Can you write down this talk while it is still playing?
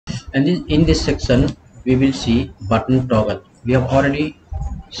And in this section we will see button toggle. We have already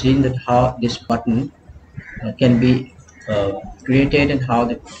seen that how this button can be created, and how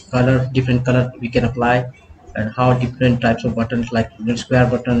the different color we can apply, and how different types of buttons like square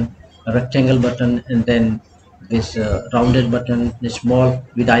button, a rectangle button, and then this rounded button, the small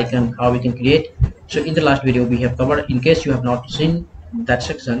with icon, how we can create. So in the last video we have covered. In case you have not seen that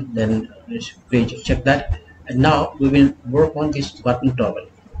section, then please check that. And now we will work on this button toggle.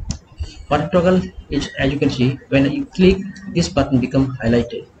 Button toggle is, as you can see, when you click, this button become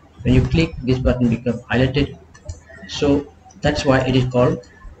highlighted. When you click, this button become highlighted. So that's why it is called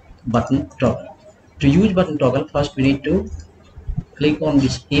button toggle. To use button toggle, first we need to click on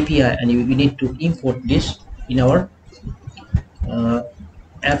this API, and we need to import this in our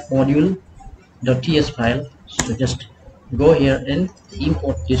app module.ts file. So just go here and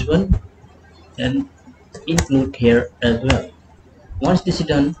import this one and include here as well. Once this is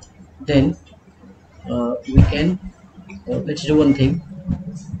done, then we can let's do one thing.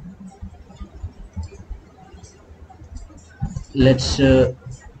 Let's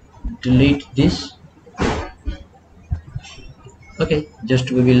delete this. Okay,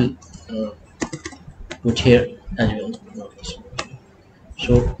 just we will put here as well.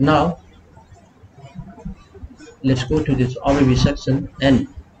 So now let's go to this overview section, and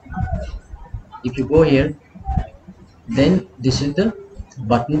if you go here, then this is the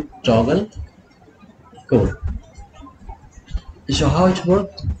button toggle code. So how it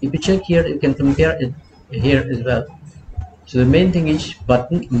works, if you check here, you can compare it here as well. So the main thing is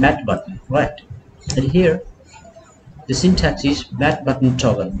button mat button, right? And here the syntax is mat button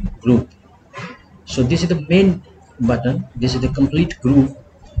toggle group. So this is the main button, this is the complete group.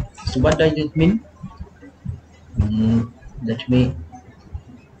 So what does it mean? Let me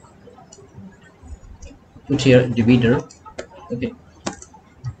put here divider. Okay,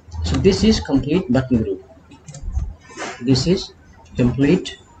 so this is complete button group. This is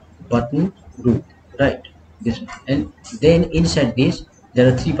complete button group, right? This, and then inside this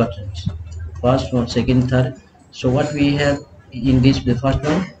there are three buttons: first one, second, third. So what we have in this, the first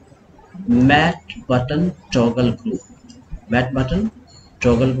one, mat button toggle group, mat button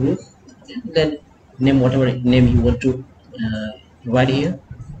toggle group. And then name whatever name you want to provide here,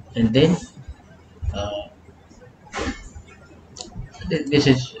 and then this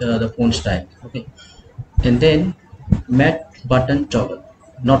is the font style. Okay, and then mat button toggle,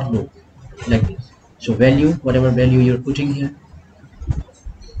 not group, like this. So value, whatever value you're putting here,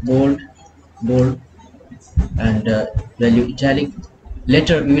 bold, and value italic.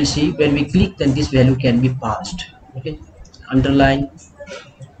 Later we will see when we click, then this value can be passed. Okay, underline.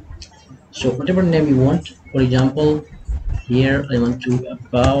 So whatever name you want. For example, here I want to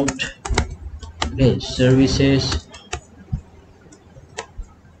about, okay, services,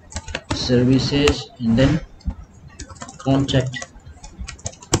 and then contact.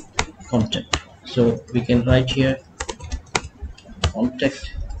 So we can write here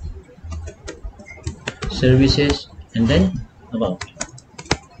contact, services, and then about.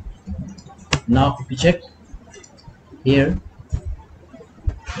 Now if you check here,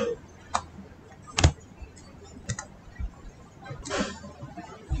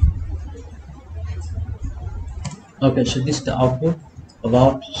 okay, so this is the output: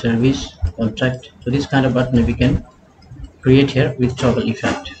 about, service, contract. So this kind of button we can create here with toggle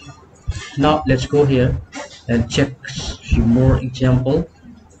effect. Now let's go here and check few more example.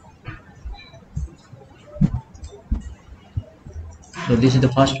 So this is the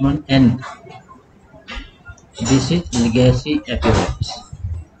first one, and this is legacy appearance.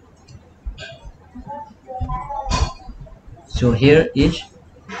 So here is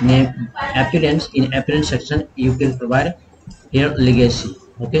name appearance. In appearance section you can provide here legacy.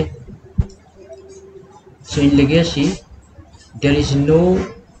 Okay, so in legacy there is no,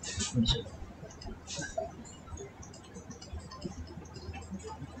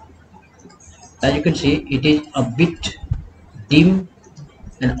 as you can see, it is a bit dim,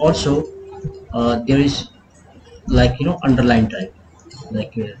 and also there is, like, you know, underline type,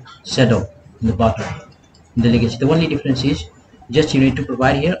 like shadow in the bottom in the legacy. The only difference is just you need to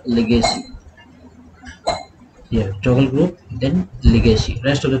provide here legacy, here toggle group, then legacy.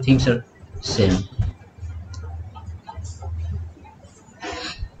 Rest of the things are same.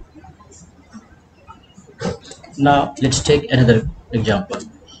 Now let's take another example.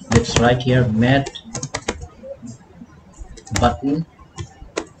 Let's write here mat button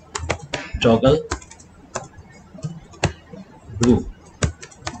toggle group,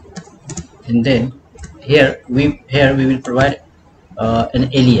 and then here we will provide an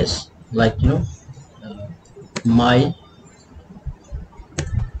alias, like, you know, my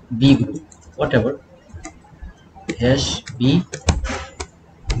B group, whatever, SB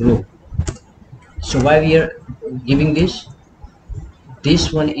group. So why we are giving this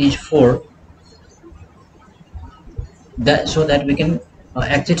one is for that, so that we can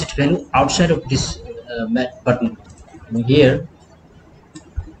access its value outside of this mat button. And here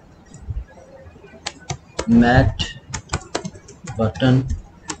mat button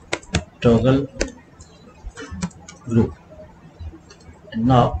toggle group. And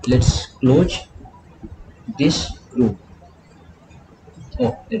now let's close this group.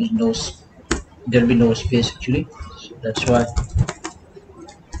 Oh, there will be no space actually, so that's why.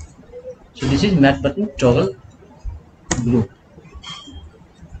 So this is mat button toggle group.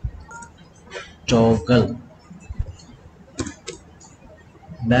 Toggle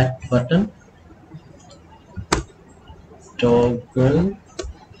mat button toggle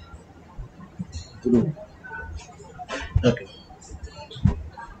group. Okay,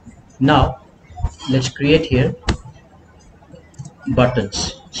 now let's create here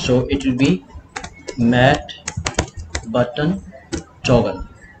buttons. So it will be mat button toggle,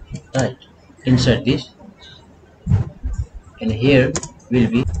 right? Insert this, and here will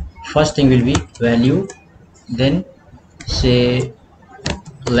be, first thing will be value, then say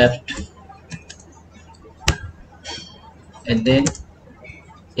left, and then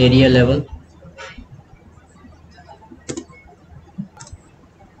area level,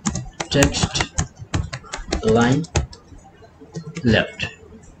 text line left.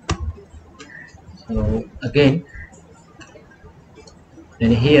 So again,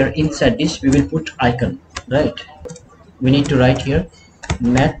 then here inside this we will put icon, right? We need to write here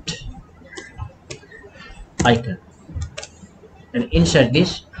mat icon, and inside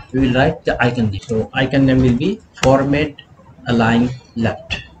this we will write the icon. So icon name will be format align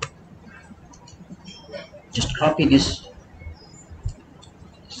left. Just copy this.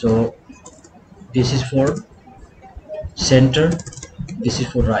 So this is for center, this is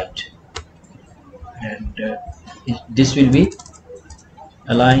for right, and this will be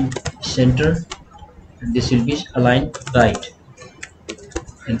align center, and this will be align right,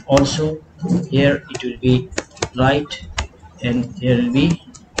 and also here it will be right, and here will be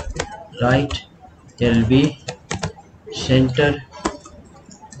right, there will be center,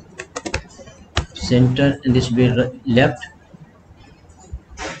 and this will be left.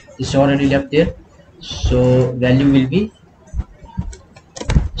 This is already left there, so value will be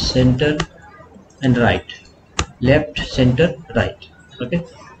center and right, left, center, right. Okay,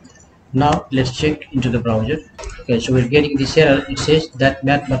 now let's check into the browser. Okay, so we're getting this error. It says that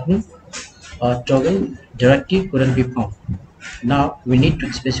mat button toggle directive couldn't be found. Now we need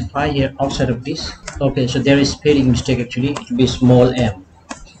to specify here outside of this. Okay, so there is spelling mistake actually. It will be small m.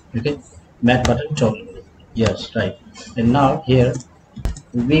 Okay, mat button toggle, yes, right. And now here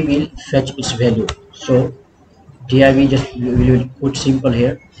we will fetch its value. So div, just we will put simple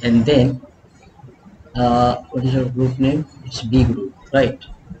here, and then what is our group name? It's B group, right?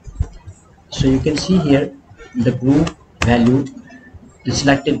 So you can see here the group value, the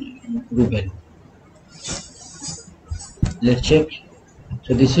selected group value. Let's check.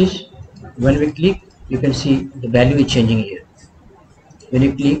 So this is, when we click, you can see the value is changing here. When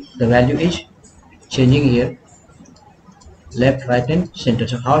you click, the value is changing here, left, right, and center.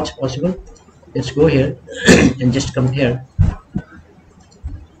 So how it's possible? Let's go here and just compare.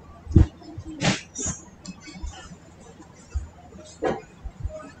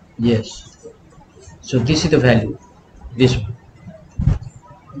 Yes, so this is the value, this one.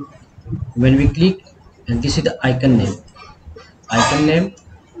 When we click, and this is the icon name,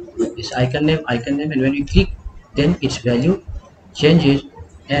 this icon name, and when we click, then its value changes,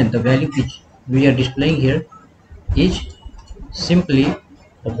 and the value which we are displaying here is simply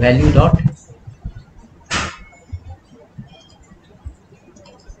a value dot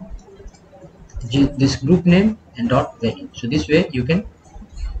this group name and dot value. So this way you can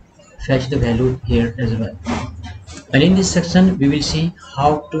fetch the value here as well. And in this section we will see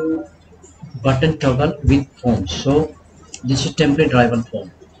how to button toggle with forms. So this is template driven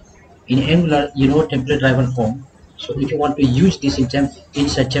form. In Angular, you know template driven form. So if you want to use this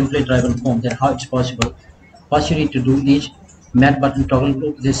inside template driven form, then how it's possible? First you need to do is mat button toggle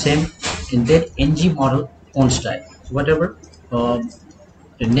group the same, and then ng model font style, whatever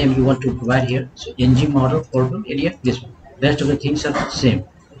the name you want to provide here. So ng model foreground area, this one. Rest of the things are same.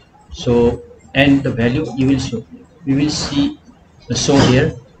 So, and the value you will show, we will see the show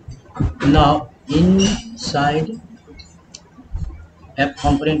here. Now inside app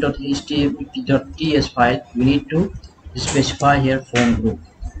component.html.ts file, we need to specify here form group.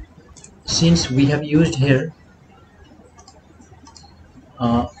 Since we have used here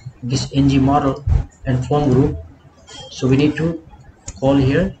this ng model and form group. So we need to call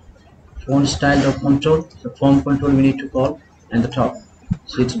here font style of control. So form control we need to call and the top.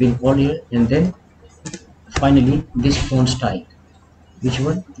 So it's been called here, and then finally this font style. Which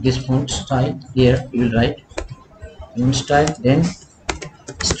one? This font style. Here we will write font style, then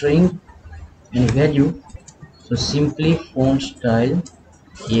string and value. So simply font style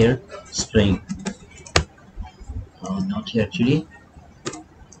here string. Not here actually.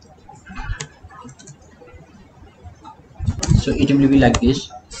 So it will be like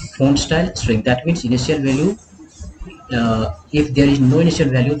this: font style string. That means initial value. If there is no initial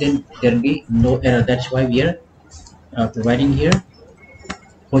value, then there will be no error. That's why we are providing here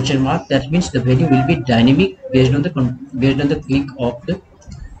question mark. That means the value will be dynamic based on the click of the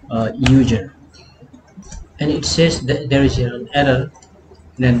user. And it says that there is an error.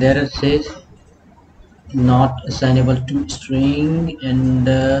 Then the error says not assignable to string, and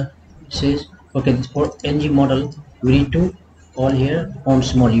says okay, this for ng model we need to call here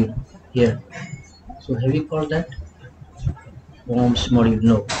forms module here. So have we called that forms module?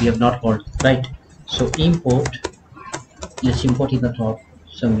 No, we have not called, right? So import, let's import in the top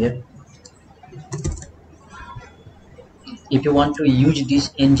somewhere. If you want to use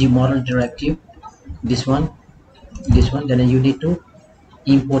this ng model directive, this one, then you need to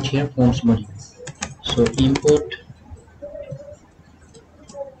import here forms module. So import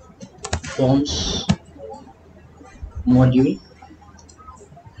forms module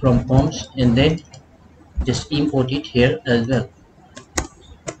from forms, and then just import it here as well,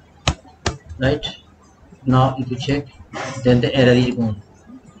 right? Now if you check, then the error is gone.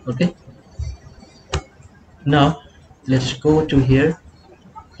 Okay, now let's go to here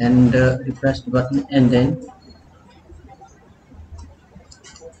and refresh the button, and then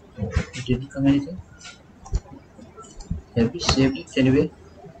it didn't come anything. Have we saved it anyway?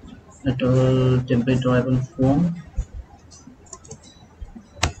 At all template driven form.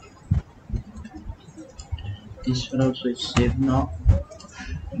 This one also is saved now,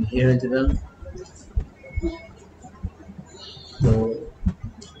 and here as well. So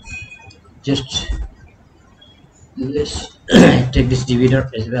just let's take this divider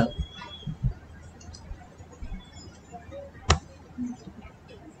as well.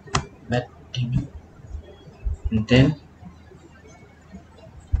 And then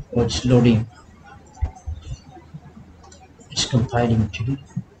it's loading, it's compiling actually.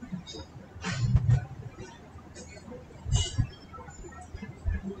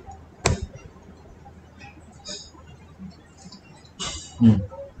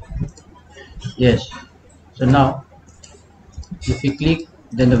 Yes, so now if we click,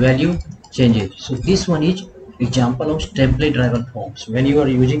 then the value changes. So this one is example of template driven forms. When you are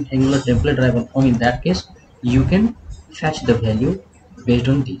using Angular template driven form, in that case you can fetch the value based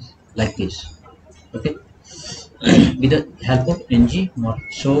on this, like this, okay, with the help of ng model.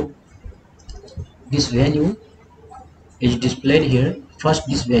 So this value is displayed here. First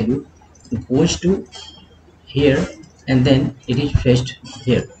this value goes to here, and then it is fetched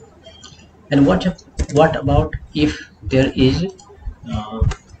here. And what about if there is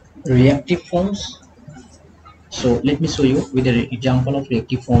reactive forms? So let me show you with an example of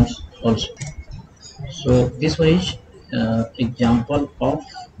reactive forms also. So this one is example of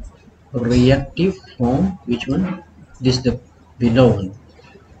reactive form. Which one? This, the below one,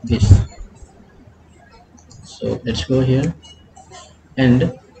 this. So let's go here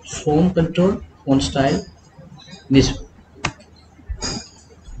and form control, font style, this one.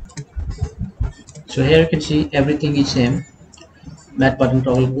 So here you can see everything is same, mat button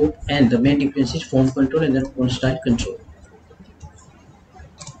toggle group, and the main difference is form control and then font style control.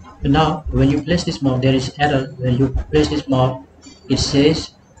 So now when you place this mouse, there is error. When you place this mouse, it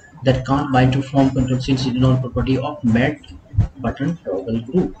says that can't bind to form control since it is not property of mat button toggle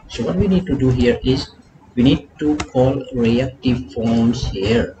group. So what we need to do here is we need to call reactive forms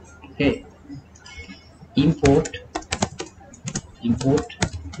here. Okay, import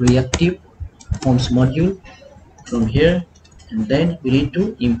reactive forms module from here, and then we need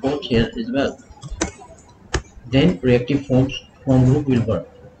to import here as well. Then reactive form group will work.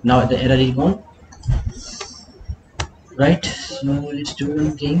 Now the error is gone, right? So let's do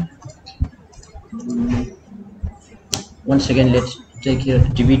one thing. Once again, let's take here the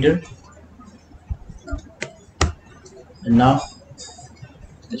divider, and now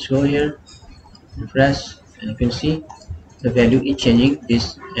let's go here, refresh, and you can see the value is changing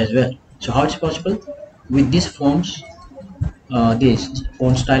this as well. So how it's possible? With these forms, this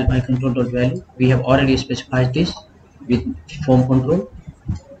font style by control.value, we have already specified this with form control.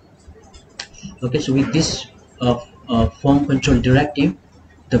 Okay, so with this form control directive,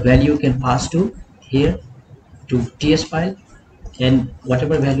 the value can pass to here to TS file, and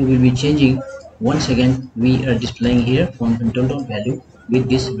whatever value will be changing, once again we are displaying here from control value with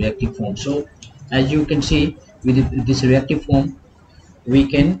this reactive form. So as you can see, with this reactive form we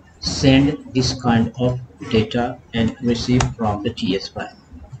can send this kind of data and receive from the TS file.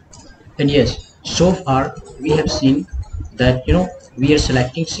 And yes, so far we have seen that we are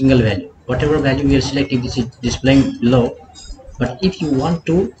selecting single value. Whatever value we are selecting, this is displaying below. But if you want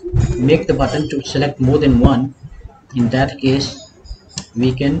to make the button to select more than one, in that case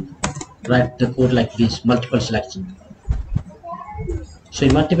we can write the code like this: multiple selection. So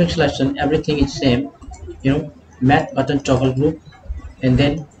in multiple selection, everything is same. Math button toggle group, and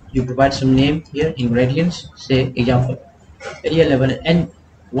then you provide some name here, ingredients, say example area level. And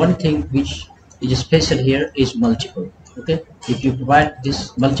one thing which is special here is multiple. Okay, if you provide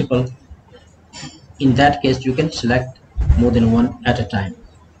this multiple, in that case you can select more than one at a time.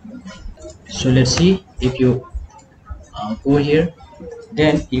 So let's see, if you go here,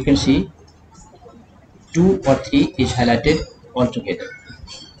 then you can see 2 or 3 is highlighted altogether.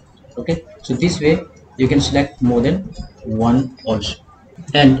 Okay, so this way you can select more than one also.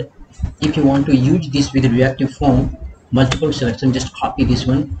 And if you want to use this with reactive form, multiple selection, just copy this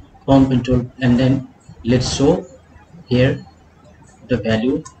one, form control, and then let's show here the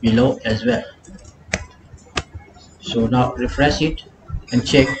value below as well. So now refresh it and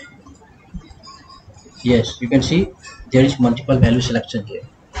check. Yes, you can see there is multiple value selection here,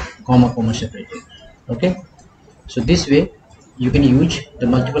 comma separated. Okay, so this way you can use the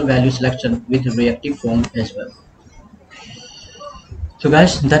multiple value selection with reactive form as well. So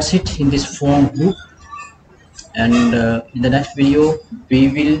guys, that's it in this form group, and in the next video we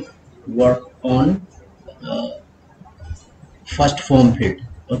will work on first form field.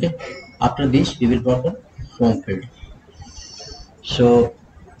 Okay, after this we will work on form field. So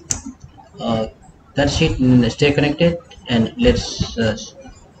that's it. Stay connected, and let's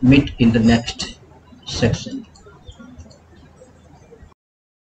meet in the next section.